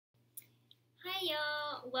Hi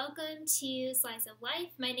y'all, welcome to Slice of Life.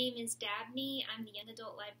 My name is Dabney. I'm the young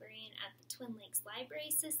adult librarian at the Twin Lakes Library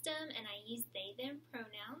System and I use they, them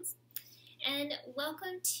pronouns. And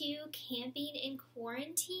welcome to Camping in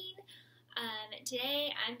Quarantine.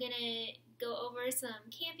 Today I'm going to go over some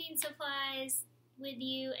camping supplies with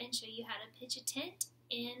you and show you how to pitch a tent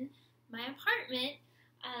in my apartment.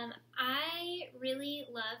 I really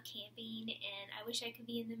love camping and I wish I could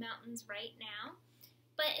be in the mountains right now.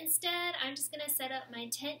 But instead, I'm just going to set up my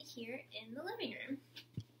tent here in the living room.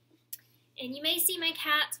 And you may see my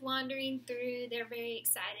cats wandering through. They're very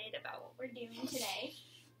excited about what we're doing today.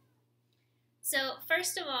 So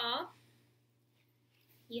first of all,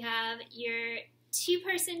 you have your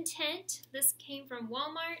two-person tent. This came from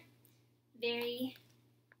Walmart. Very,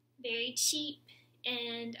 very cheap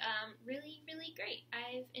and really, really great.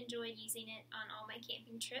 I've enjoyed using it on all my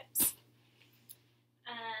camping trips.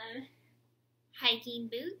 Hiking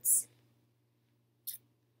boots,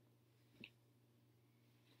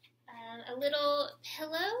 a little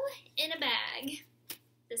pillow in a bag.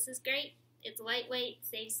 This is great. It's lightweight,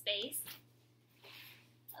 saves space.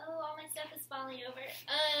 Oh, all my stuff is falling over.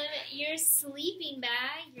 Your sleeping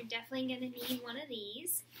bag, you're definitely going to need one of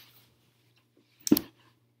these.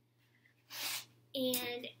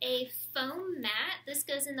 And a foam mat. This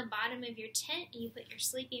goes in the bottom of your tent. You put your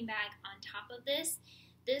sleeping bag on top of this.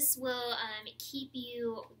 This will keep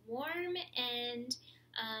you warm and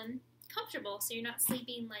comfortable, so you're not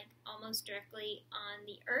sleeping like almost directly on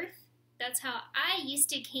the earth. That's how I used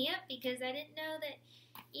to camp because I didn't know that,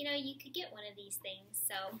 you could get one of these things.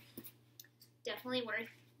 So definitely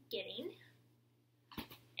worth getting.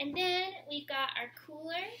 And then we've got our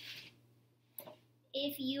cooler.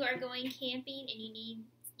 If you are going camping and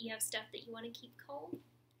you have stuff that you want to keep cold.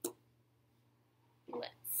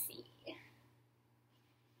 Let's see.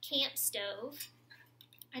 Camp stove.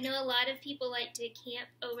 I know a lot of people like to camp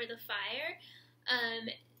over the fire.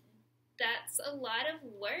 That's a lot of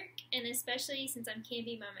work, and especially since I'm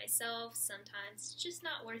camping by myself, sometimes it's just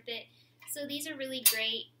not worth it. So these are really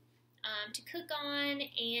great to cook on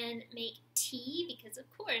and make tea, because of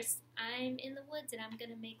course I'm in the woods and I'm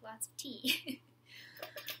going to make lots of tea.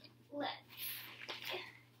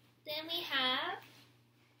 Then we have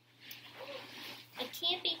a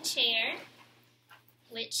camping chair,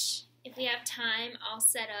 which, if we have time, I'll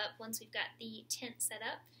set up once we've got the tent set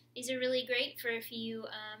up. These are really great for if you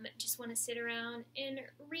just want to sit around and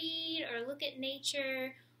read or look at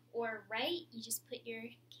nature or write. You just put your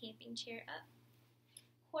camping chair up.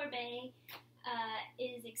 Corbet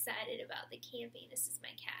is excited about the camping. This is my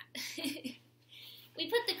cat. We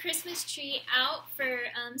put the Christmas tree out for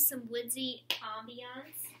some woodsy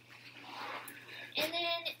ambiance. And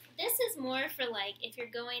then this is more for like if you're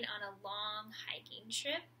going on a long hiking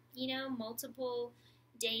trip, multiple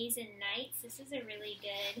days and nights. This is a really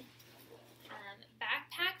good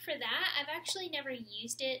backpack for that. I've actually never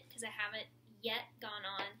used it because I haven't yet gone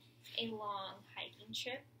on a long hiking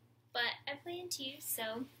trip, but I plan to.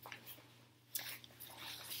 So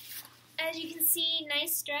as you can see,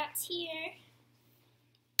 nice straps here.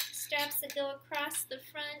 Straps that go across the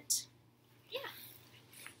front.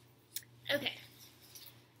 Yeah. Okay.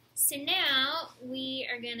 So now we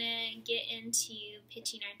are going to get into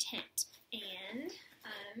pitching our tent. And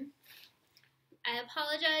I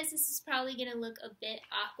apologize, this is probably going to look a bit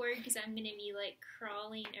awkward because I'm going to be like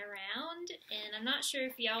crawling around. And I'm not sure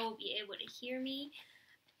if y'all will be able to hear me,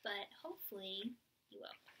 but hopefully you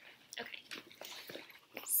will.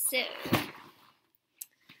 Okay. So,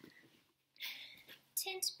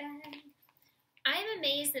 tent bag. I'm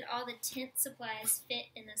amazed that all the tent supplies fit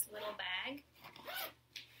in this little bag.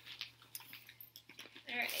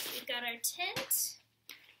 Alright, we've got our tent.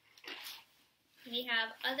 We have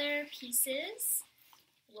other pieces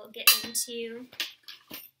we'll get into.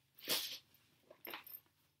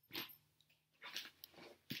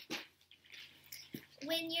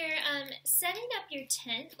 When you're setting up your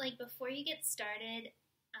tent, like before you get started,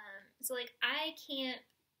 so like I camp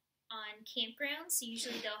on campgrounds, so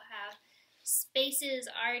usually they'll have spaces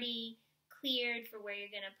already cleared for where you're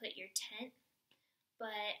going to put your tent, but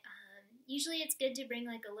usually it's good to bring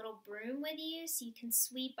like a little broom with you so you can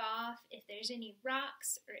sweep off if there's any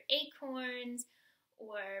rocks or acorns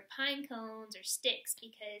or pine cones or sticks,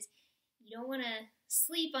 because you don't want to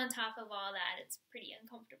sleep on top of all that. It's pretty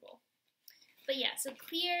uncomfortable. But yeah, so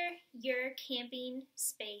clear your camping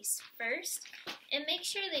space first and make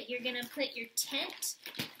sure that you're going to put your tent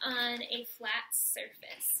on a flat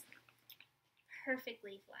surface.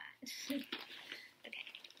 Perfectly flat. Okay.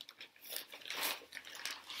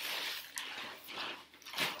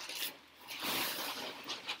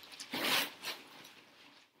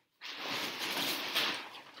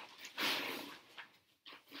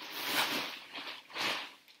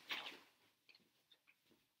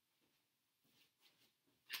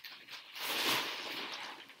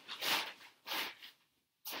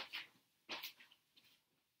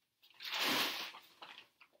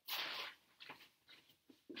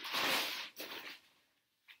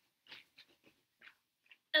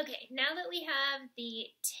 Okay, now that we have the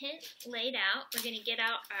tent laid out, we're going to get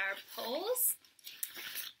out our poles.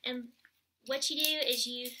 And what you do is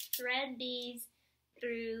you thread these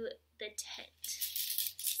through the tent.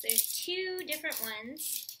 So there's two different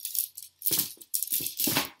ones.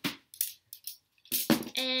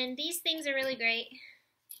 And these things are really great.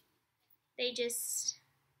 They just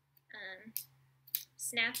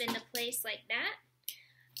snap into place like that.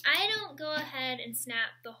 I don't go ahead and snap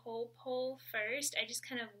the whole pole first. I just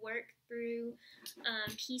kind of work through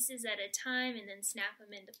pieces at a time and then snap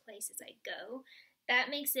them into place as I go. That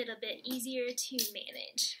makes it a bit easier to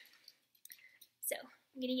manage. So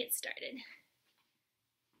I'm going to get started.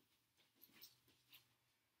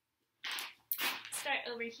 Start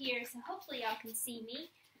over here so hopefully y'all can see me.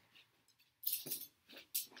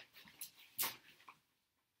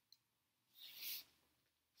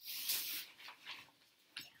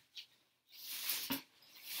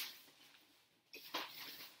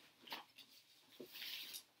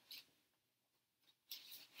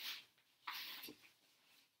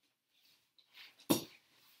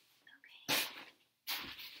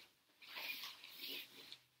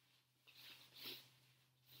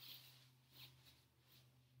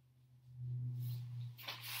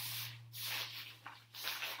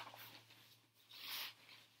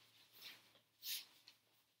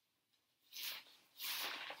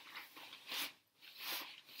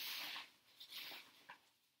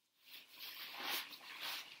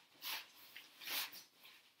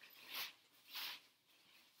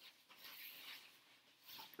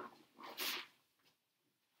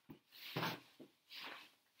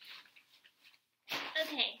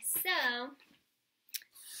 Okay, so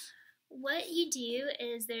what you do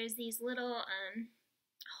is there's these little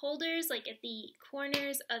holders like at the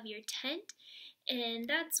corners of your tent, and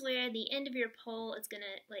that's where the end of your pole is going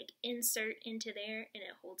to like insert into there and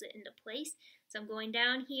it holds it into place. So I'm going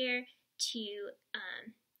down here to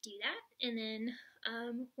do that, and then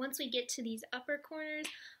once we get to these upper corners,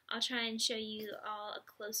 I'll try and show you all a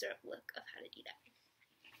closer up look of how to do that.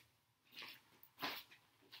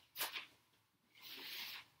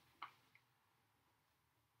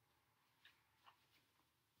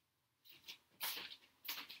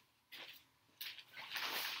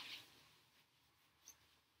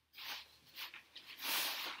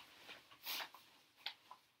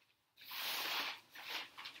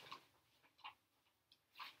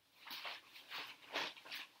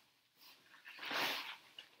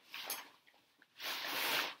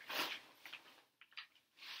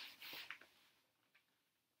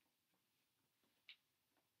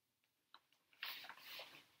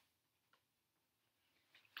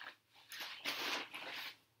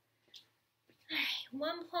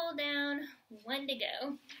 One pole down, one to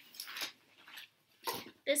go.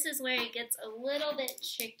 This is where it gets a little bit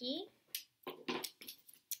tricky.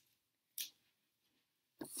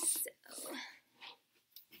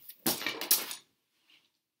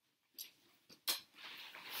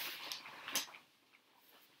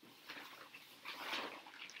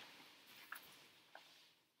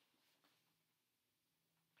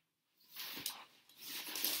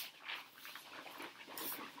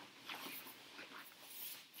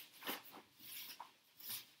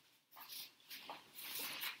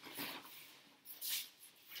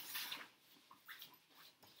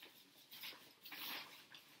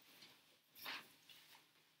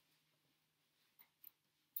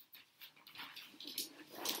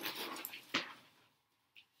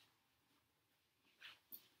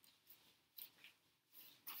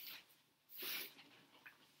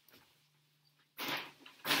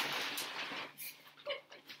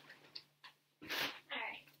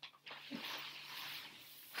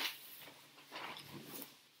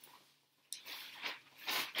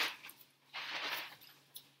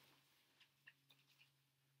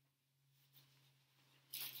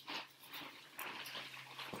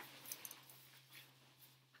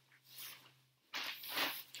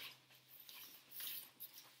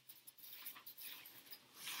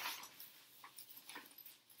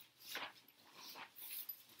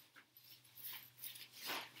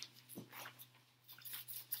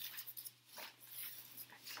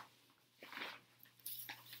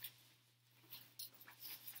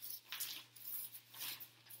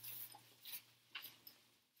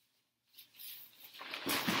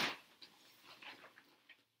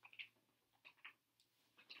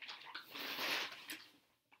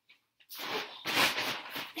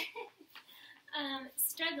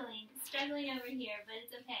 Struggling over here, but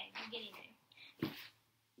it's okay. I'm getting there.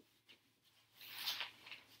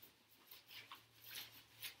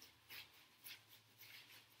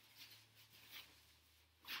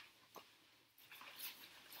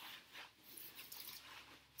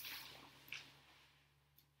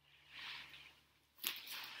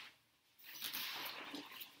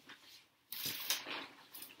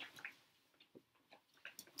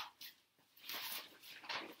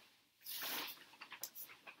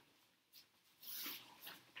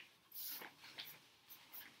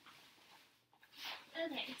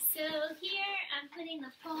 Okay, so here I'm putting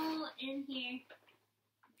the pole in here.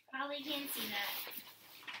 Probably can't see that.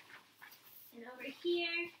 And over here,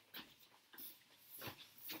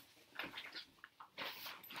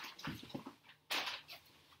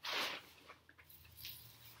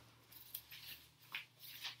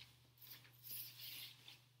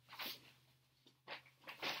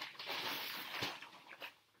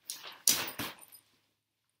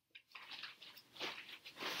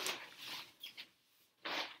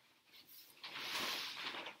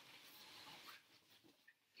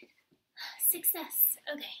 success.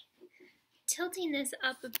 Okay. Tilting this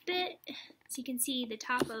up a bit so you can see the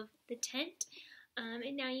top of the tent.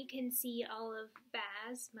 And now you can see all of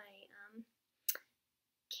Baz, my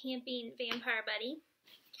camping vampire buddy.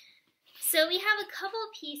 So we have a couple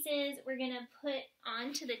pieces we're going to put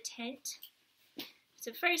onto the tent.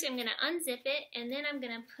 So first I'm going to unzip it, and then I'm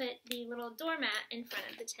going to put the little doormat in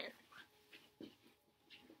front of the tent.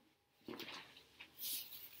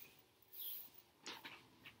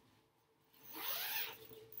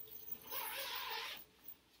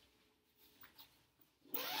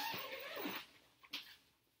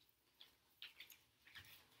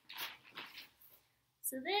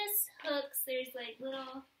 So this hooks, there's like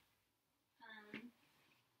little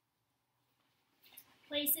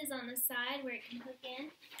places on the side where it can hook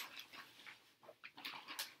in.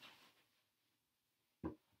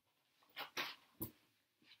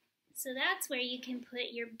 So that's where you can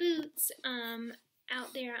put your boots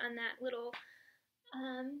out there on that little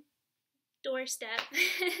doorstep.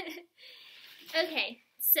 Okay,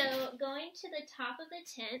 so going to the top of the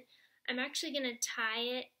tent, I'm actually going to tie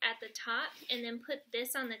it at the top and then put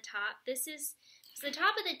this on the top. So the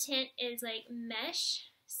top of the tent is like mesh,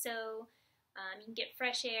 so you can get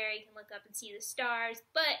fresh air, you can look up and see the stars,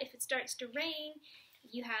 but if it starts to rain,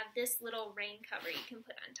 you have this little rain cover you can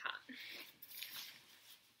put on top.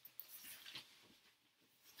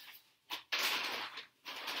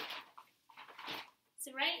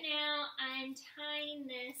 So right now I'm tying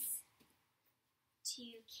this to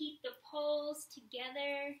keep the poles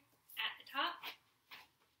together at the top.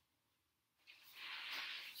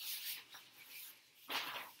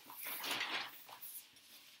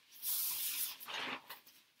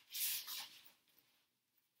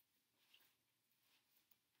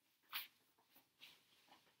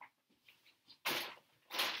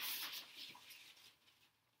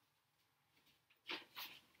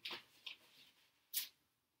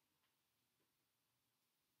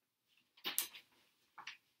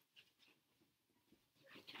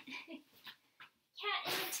 Cat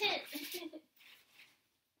in the tent.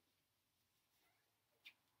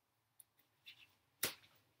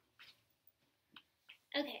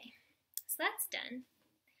 Okay, so that's done.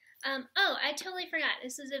 Oh, I totally forgot.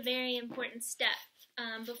 This is a very important step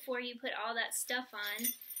before you put all that stuff on.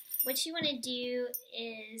 What you want to do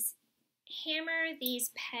is hammer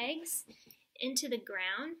these pegs into the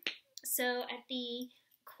ground. So at the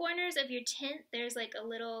corners of your tent, there's like a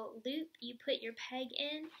little loop you put your peg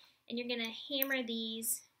in, and you're going to hammer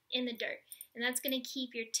these in the dirt. And that's going to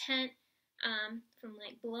keep your tent from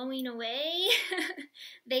like blowing away.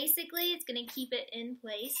 Basically, it's going to keep it in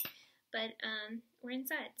place. But we're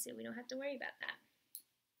inside, so we don't have to worry about that.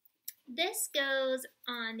 This goes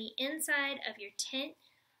on the inside of your tent.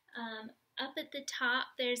 Up at the top,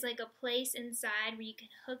 there's like a place inside where you can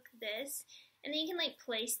hook this, and then you can like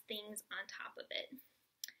place things on top of it.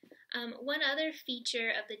 One other feature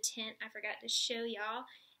of the tent I forgot to show y'all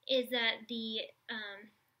is that the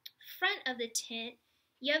front of the tent,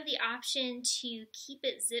 you have the option to keep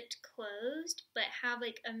it zipped closed, but have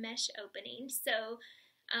like a mesh opening. So,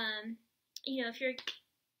 you know, if you're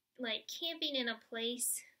like camping in a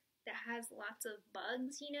place that has lots of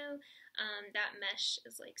bugs, you know, that mesh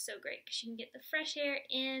is like so great because you can get the fresh air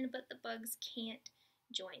in, but the bugs can't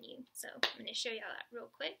join you. So I'm going to show y'all that real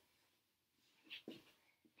quick.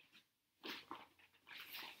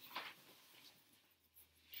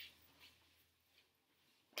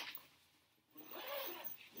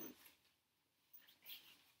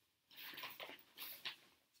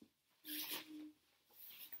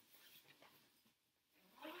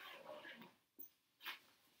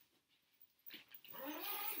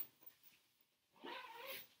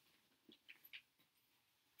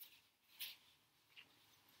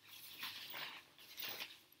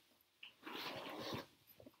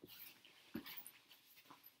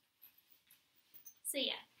 So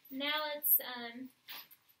yeah, now it's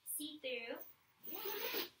see-through,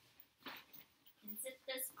 and zip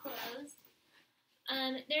this closed.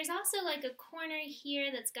 There's also like a corner here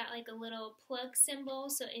that's got like a little plug symbol,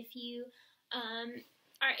 so if you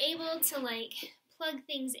are able to like plug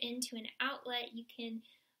things into an outlet, you can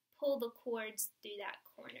pull the cords through that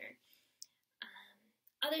corner.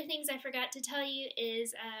 Other things I forgot to tell you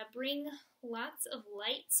is bring lots of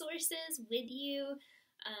light sources with you,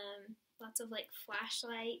 lots of like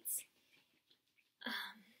flashlights.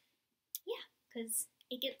 Yeah, because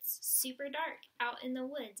it gets super dark out in the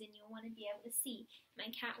woods and you'll want to be able to see. My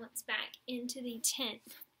cat wants back into the tent.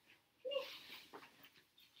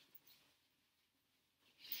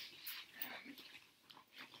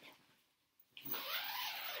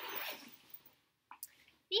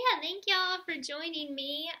 Yeah, thank y'all for joining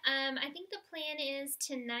me. I think the plan is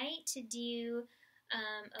tonight to do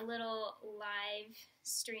a little live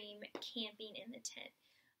stream camping in the tent.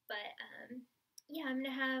 But yeah, I'm going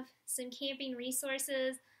to have some camping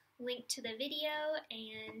resources linked to the video.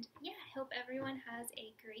 And yeah, I hope everyone has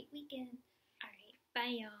a great weekend. All right,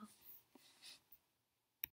 bye y'all.